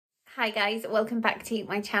Hi guys, welcome back to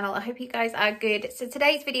my channel. I hope you guys are good. So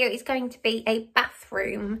today's video is going to be a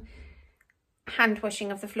bathroom hand washing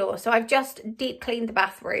of the floor. So I've just deep cleaned the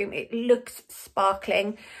bathroom. It looks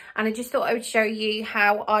sparkling and I just thought I would show you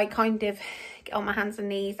how I kind of get on my hands and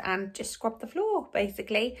knees and just scrub the floor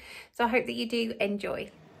basically. So I hope that you do enjoy.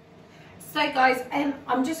 So guys,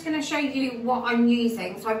 I'm just going to show you what I'm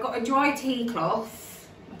using. So I've got a dry tea cloth,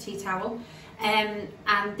 a tea towel.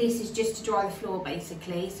 And this is just to dry the floor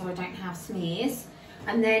basically, so I don't have smears.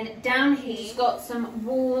 And then down here, you've got some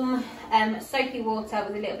warm soapy water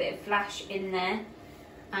with a little bit of flash in there.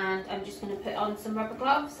 And I'm just going to put on some rubber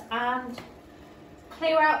gloves and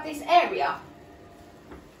clear out this area.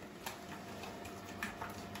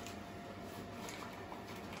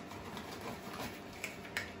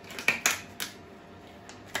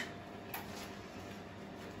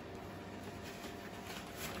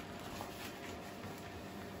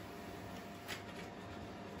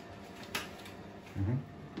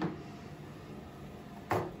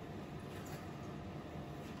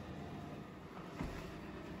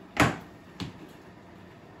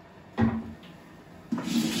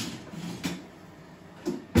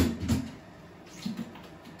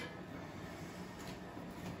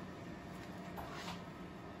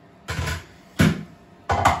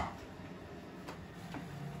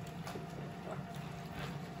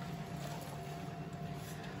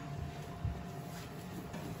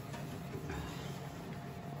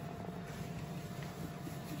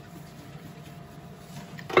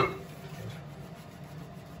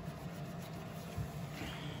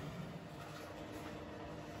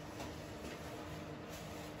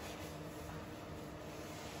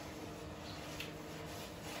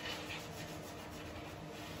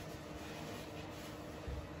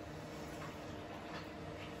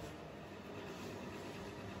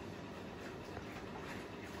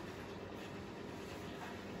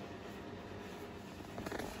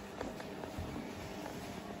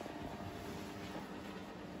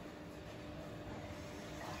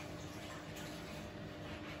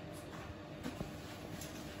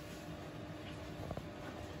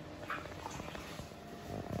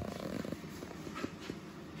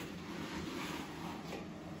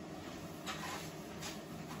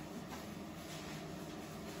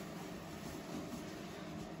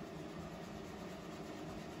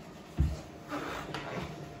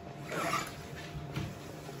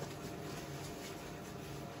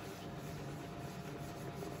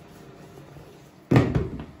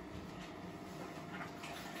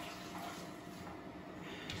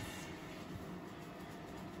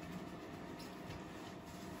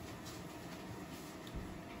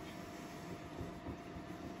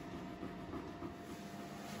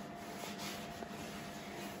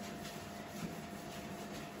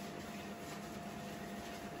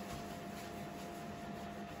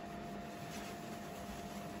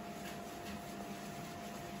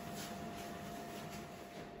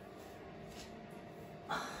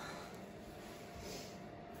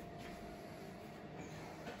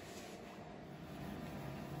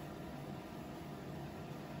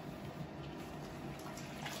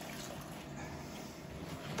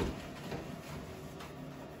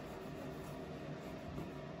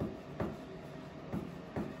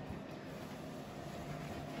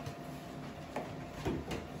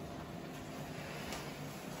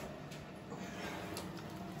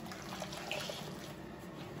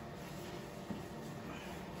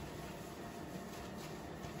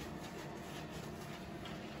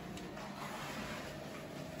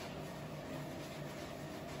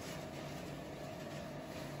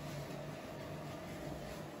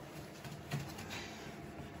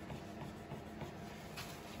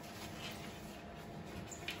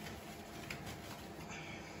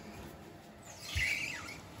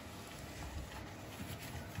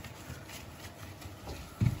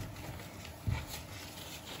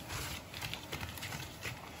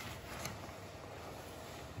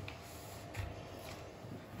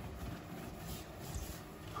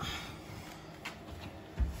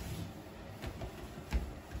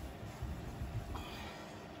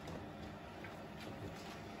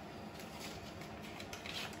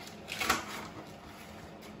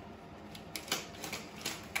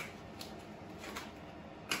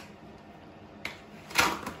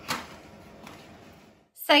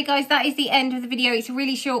 So guys, that is the end of the video. It's a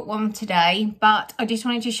really short one today, but I just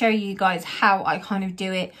wanted to show you guys how I kind of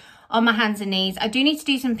do it on my hands and knees. I do need to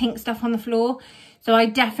do some pink stuff on the floor, so I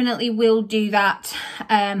definitely will do that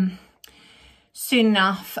soon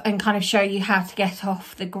enough and kind of show you how to get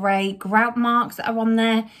off the grey grout marks that are on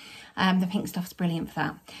there. The pink stuff's brilliant for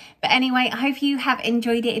that. But anyway, I hope you have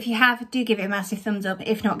enjoyed it. If you have, do give it a massive thumbs up.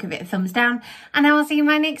 If not, give it a thumbs down. And I will see you in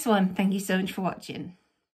my next one. Thank you so much for watching.